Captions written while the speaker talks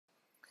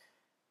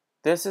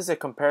This is a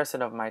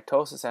comparison of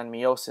mitosis and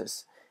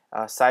meiosis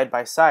side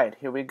by side.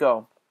 Here we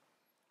go.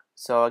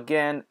 So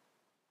again,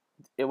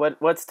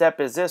 what step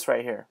is this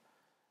right here?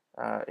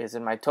 Is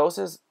it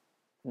mitosis?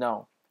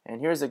 No. And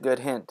here's a good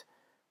hint.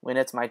 When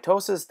it's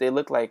mitosis, they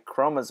look like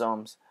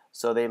chromosomes,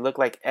 so they look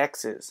like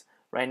X's.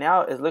 Right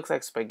now, it looks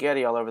like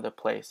spaghetti all over the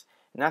place.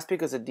 And that's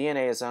because the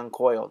DNA is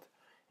uncoiled.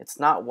 It's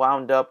not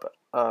wound up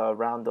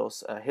around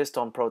those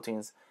histone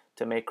proteins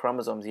to make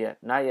chromosomes yet.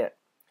 Not yet.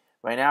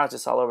 Right now, it's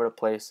just all over the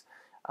place.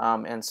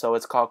 And so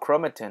it's called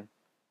chromatin.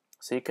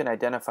 So you can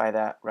identify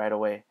that right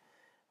away.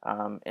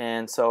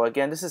 And so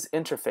again, this is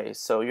interphase.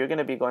 So you're going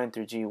to be going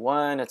through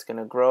G1, it's going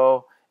to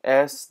grow.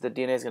 S, the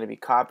DNA is going to be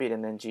copied,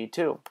 and then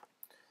G2.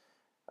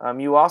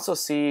 You also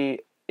see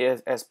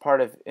as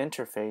part of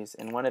interphase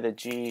in one of the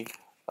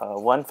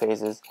G1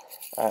 phases,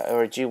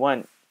 or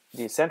G1,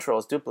 the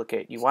centrals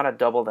duplicate. You want to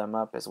double them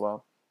up as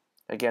well.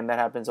 Again, that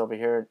happens over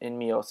here in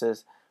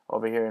meiosis,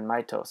 over here in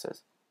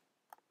mitosis.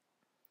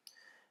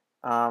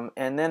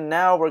 And then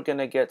now we're going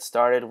to get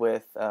started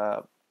with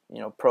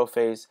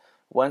prophase.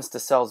 Once the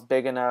cell's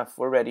big enough,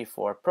 we're ready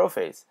for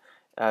prophase.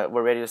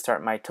 We're ready to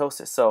start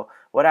mitosis. So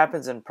what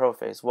happens in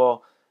prophase?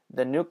 Well,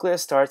 the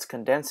nucleus starts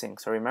condensing.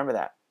 So remember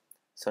that.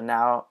 So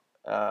now,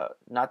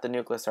 not the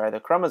nucleus, sorry,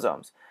 the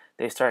chromosomes.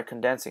 They start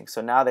condensing.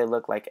 So now they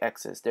look like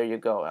X's. There you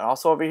go. And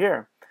also over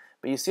here.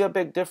 But you see a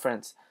big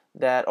difference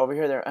that over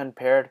here they're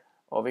unpaired.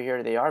 Over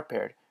here they are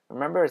paired.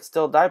 Remember, it's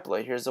still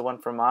diploid. Here's the one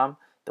from mom,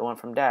 the one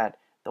from dad,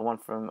 the one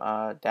from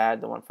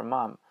dad, the one from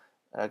mom.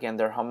 Again,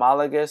 they're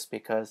homologous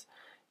because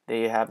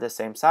they have the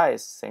same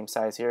size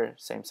here,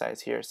 same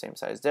size here, same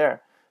size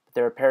there. But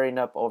they're pairing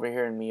up over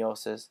here in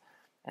meiosis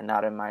and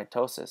not in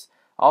mitosis.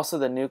 Also,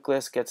 the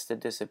nucleus gets to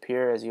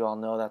disappear, as you all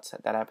know.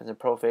 That happens in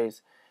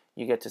prophase.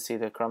 You get to see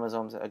the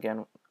chromosomes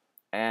again,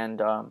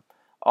 and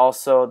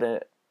also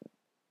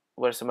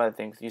what are some other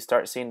things? You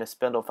start seeing the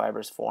spindle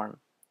fibers form.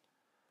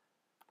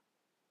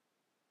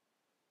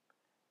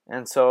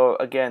 And so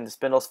again, the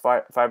spindle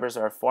fibers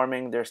are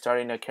forming. They're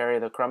starting to carry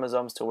the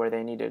chromosomes to where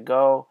they need to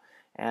go,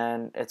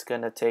 and it's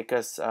going to take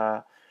us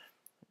to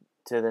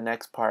the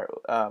next part.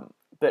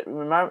 But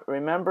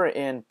remember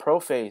in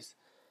prophase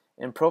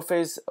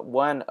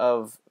I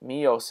of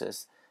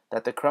meiosis,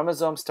 that the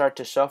chromosomes start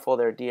to shuffle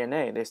their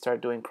DNA. They start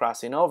doing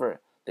crossing over.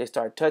 They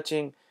start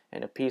touching,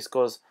 and a piece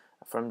goes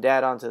from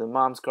dad onto the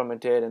mom's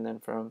chromatid, and then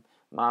from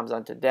mom's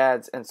onto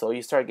dad's. And so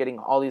you start getting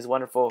all these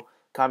wonderful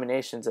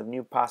combinations of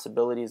new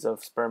possibilities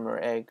of sperm or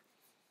egg.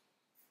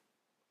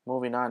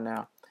 Moving on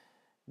now.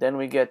 Then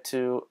we get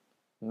to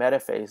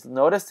metaphase.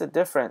 Notice the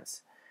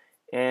difference.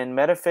 In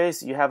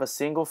metaphase, you have a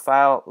single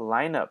file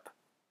lineup,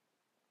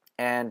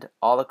 and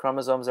all the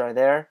chromosomes are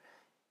there,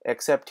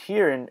 except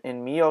here in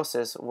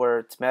meiosis, where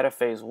it's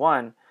metaphase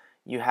I,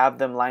 you have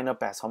them line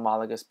up as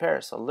homologous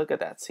pairs. So look at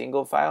that,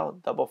 single file,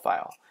 double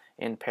file,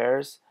 in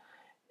pairs,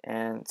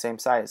 and same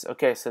size.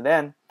 Okay, so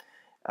then,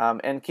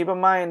 and keep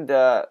in mind,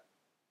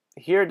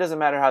 here it doesn't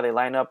matter how they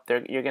line up,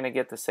 you're going to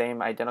get the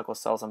same identical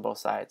cells on both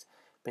sides.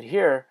 But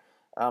here,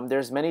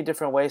 there's many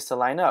different ways to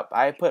line up.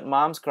 I put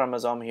mom's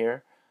chromosome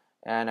here,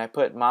 and I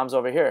put mom's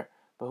over here.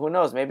 But who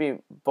knows, maybe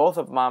both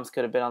of mom's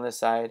could have been on this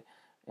side,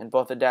 and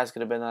both of dad's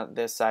could have been on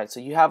this side. So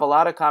you have a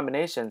lot of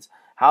combinations.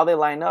 How they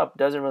line up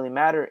doesn't really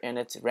matter, and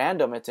it's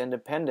random, it's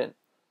independent.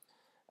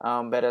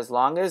 But as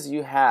long as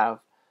you have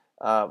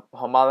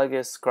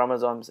homologous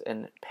chromosomes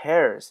in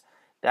pairs,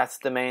 that's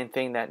the main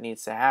thing that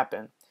needs to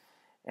happen.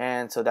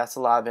 And so that's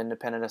a law of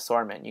independent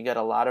assortment. You get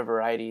a lot of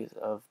varieties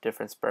of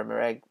different sperm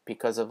or egg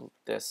because of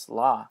this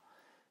law.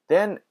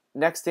 Then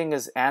next thing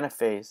is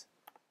anaphase.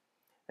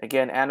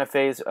 Again,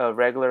 anaphase,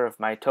 regular of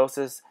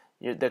mitosis,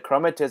 the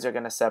chromatids are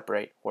going to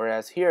separate,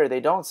 whereas here they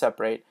don't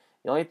separate.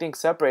 The only thing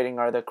separating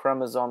are the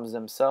chromosomes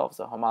themselves.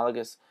 The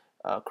homologous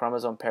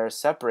chromosome pairs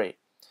separate.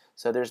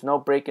 So there's no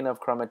breaking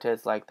of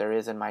chromatids like there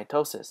is in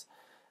mitosis.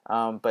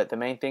 But the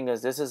main thing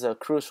is this is a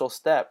crucial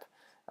step.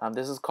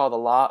 This is called the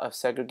law of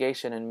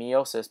segregation in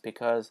meiosis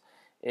because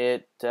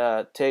it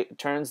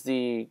turns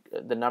the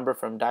number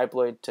from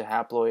diploid to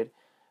haploid.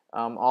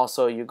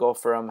 Also, you go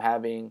from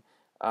having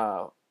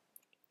 4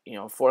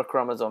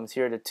 chromosomes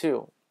here to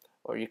 2,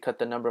 or you cut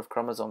the number of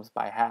chromosomes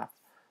by half.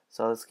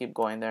 So let's keep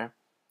going there.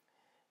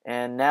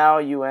 And now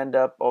you end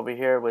up over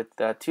here with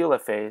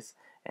telophase,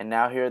 and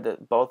now here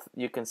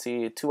you can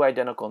see 2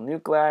 identical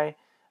nuclei,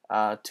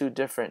 2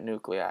 different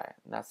nuclei.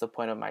 And that's the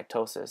point of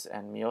mitosis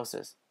and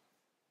meiosis.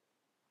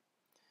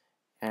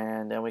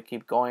 And then we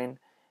keep going,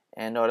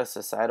 and notice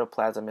the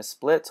cytoplasm is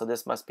split, so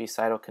this must be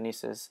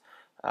cytokinesis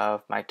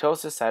of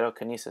mitosis,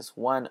 cytokinesis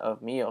 1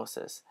 of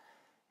meiosis.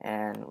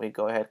 And we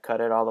go ahead,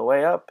 cut it all the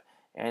way up,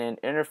 and in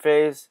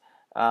interphase,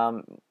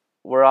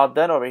 we're all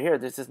done over here.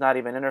 This is not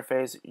even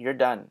interphase, you're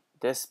done.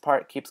 This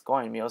part keeps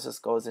going.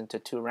 Meiosis goes into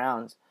 2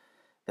 rounds.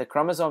 The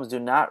chromosomes do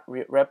not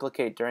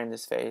replicate during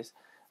this phase.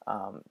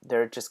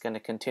 They're just going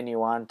to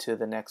continue on to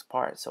the next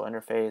part. So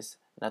interphase,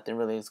 nothing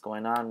really is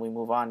going on. We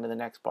move on to the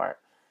next part.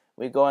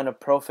 We go into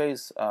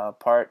prophase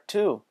part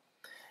 2.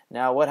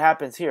 Now what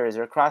happens here? Is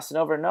there crossing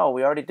over? No,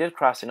 we already did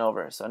crossing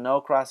over. So no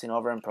crossing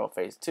over in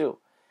prophase 2.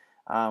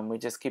 we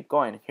just keep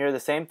going. Here are the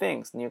same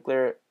things.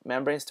 Nuclear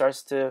membrane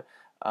starts to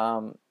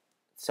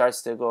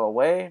go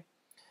away,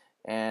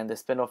 and the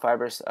spindle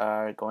fibers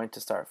are going to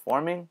start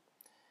forming,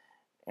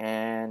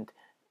 and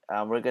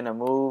we're going to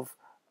move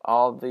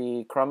all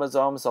the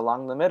chromosomes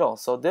along the middle.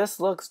 So this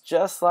looks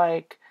just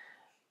like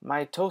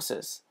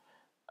mitosis,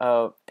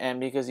 and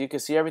because you can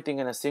see everything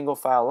in a single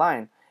file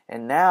line.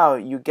 And now,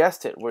 you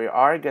guessed it, we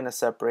are going to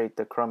separate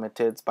the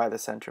chromatids by the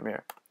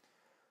centromere.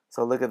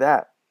 So look at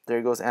that.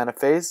 There goes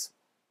anaphase,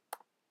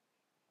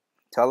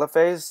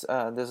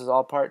 telophase. This is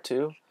all part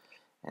 2.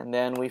 And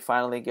then we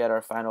finally get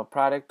our final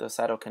product, the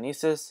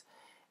cytokinesis.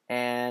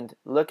 And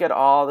look at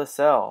all the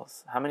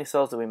cells. How many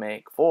cells do we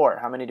make? 4.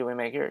 How many do we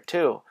make here?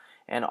 2.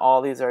 And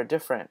all these are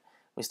different.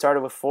 We started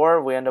with 4.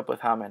 We end up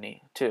with how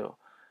many? 2.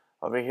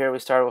 Over here, we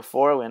started with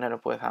 4. We ended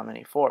up with how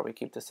many? 4. We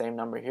keep the same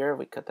number here.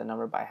 We cut the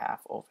number by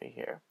half over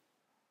here.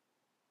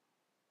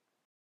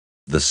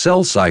 The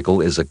cell cycle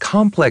is a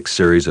complex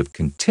series of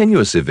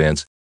continuous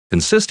events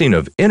consisting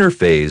of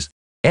interphase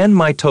and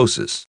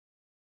mitosis.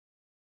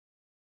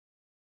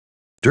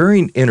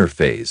 During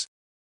interphase,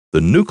 the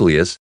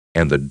nucleus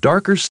and the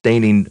darker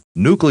staining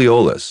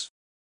nucleolus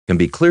can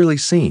be clearly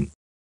seen.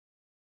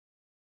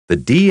 The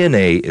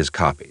DNA is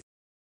copied.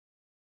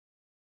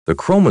 The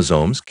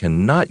chromosomes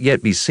cannot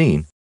yet be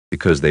seen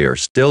because they are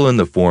still in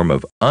the form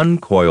of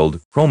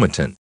uncoiled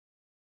chromatin.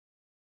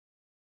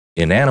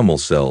 In animal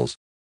cells,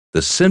 the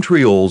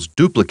centrioles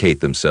duplicate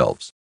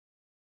themselves.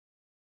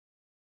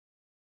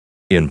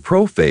 In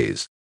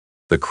prophase,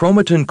 the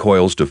chromatin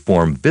coils to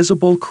form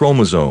visible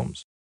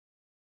chromosomes.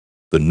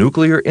 The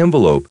nuclear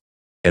envelope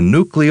and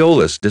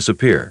nucleolus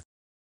disappear,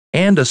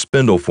 and a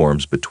spindle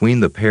forms between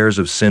the pairs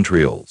of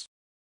centrioles,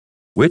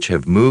 which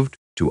have moved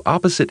to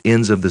opposite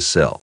ends of the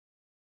cell.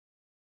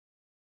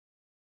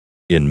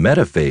 In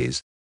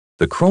metaphase,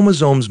 the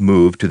chromosomes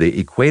move to the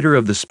equator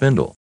of the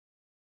spindle,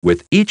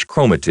 with each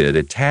chromatid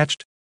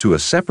attached to a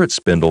separate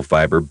spindle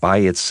fiber by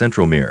its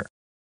centromere.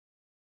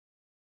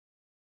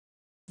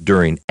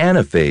 During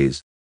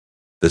anaphase,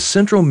 the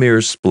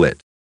centromeres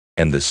split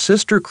and the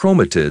sister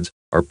chromatids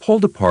are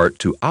pulled apart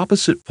to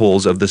opposite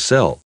poles of the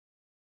cell.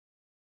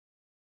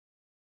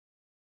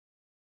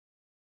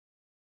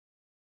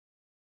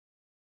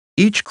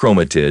 Each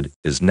chromatid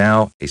is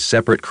now a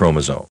separate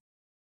chromosome.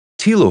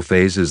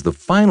 Telophase is the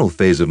final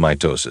phase of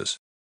mitosis.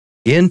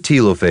 In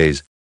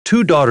telophase,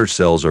 2 daughter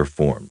cells are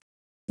formed.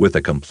 With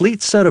a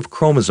complete set of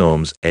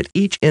chromosomes at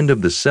each end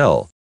of the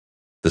cell,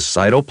 the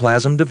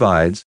cytoplasm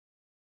divides,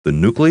 the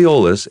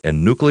nucleolus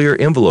and nuclear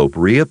envelope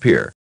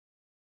reappear,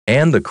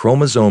 and the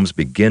chromosomes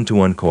begin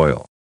to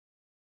uncoil.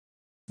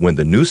 When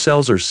the new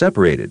cells are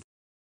separated,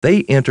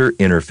 they enter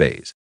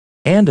interphase,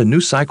 and a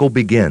new cycle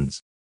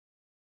begins.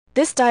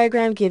 This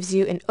diagram gives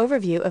you an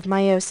overview of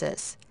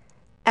meiosis.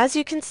 As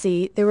you can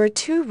see, there were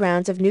 2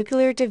 rounds of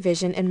nuclear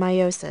division in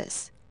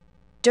meiosis.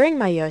 During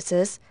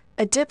meiosis,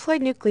 a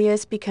diploid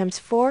nucleus becomes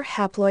 4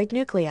 haploid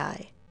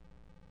nuclei.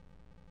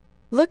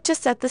 Look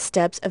just at the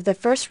steps of the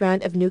first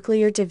round of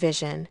nuclear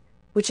division,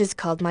 which is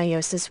called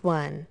meiosis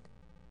I.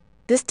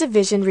 This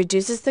division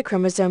reduces the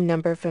chromosome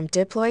number from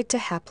diploid to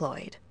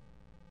haploid.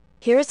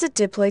 Here is a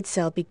diploid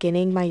cell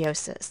beginning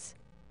meiosis.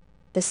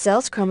 The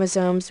cell's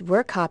chromosomes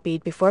were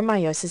copied before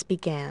meiosis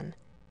began,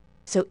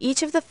 so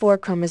each of the 4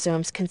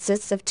 chromosomes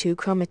consists of 2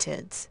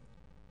 chromatids.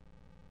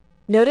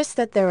 Notice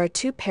that there are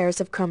 2 pairs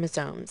of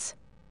chromosomes.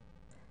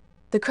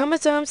 The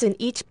chromosomes in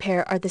each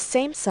pair are the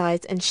same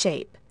size and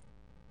shape.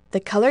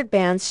 The colored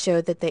bands show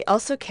that they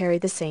also carry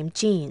the same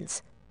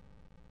genes.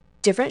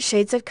 Different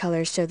shades of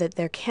color show that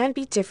there can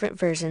be different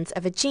versions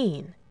of a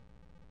gene.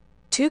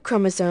 2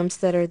 chromosomes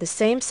that are the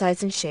same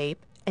size and shape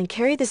and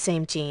carry the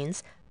same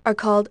genes are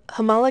called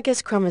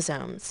homologous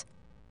chromosomes.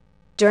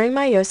 During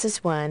meiosis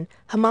I,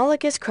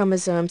 homologous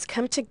chromosomes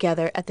come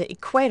together at the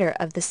equator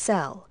of the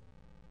cell.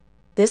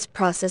 This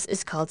process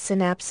is called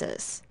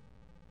synapsis.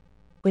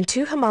 When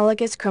 2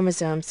 homologous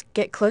chromosomes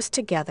get close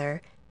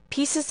together,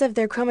 pieces of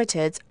their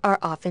chromatids are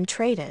often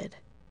traded.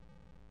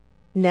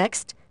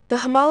 Next, the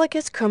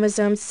homologous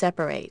chromosomes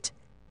separate.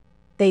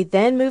 They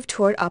then move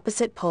toward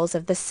opposite poles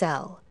of the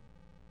cell.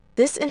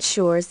 This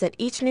ensures that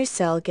each new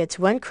cell gets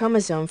 1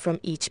 chromosome from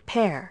each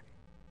pair.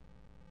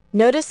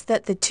 Notice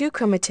that the 2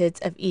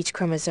 chromatids of each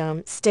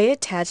chromosome stay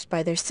attached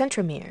by their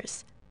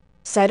centromeres.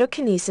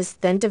 Cytokinesis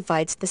then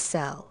divides the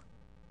cell.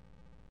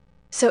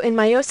 So in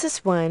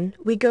meiosis I,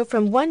 we go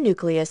from 1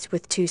 nucleus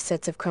with 2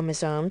 sets of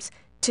chromosomes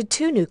to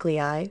 2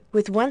 nuclei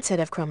with 1 set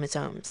of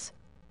chromosomes.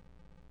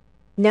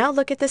 Now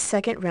look at the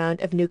second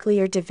round of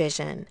nuclear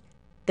division.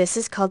 This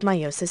is called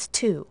meiosis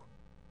II.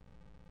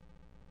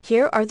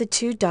 Here are the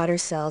 2 daughter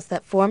cells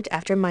that formed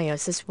after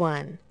meiosis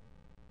I.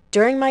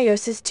 During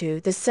meiosis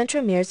II, the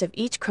centromeres of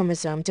each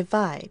chromosome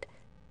divide.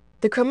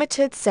 The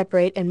chromatids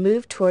separate and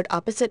move toward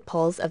opposite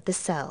poles of the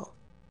cell.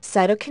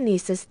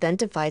 Cytokinesis then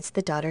divides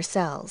the daughter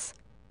cells.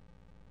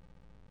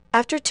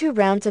 After 2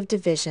 rounds of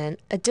division,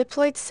 a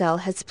diploid cell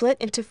has split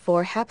into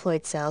 4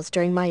 haploid cells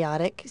during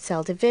meiotic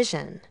cell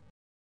division.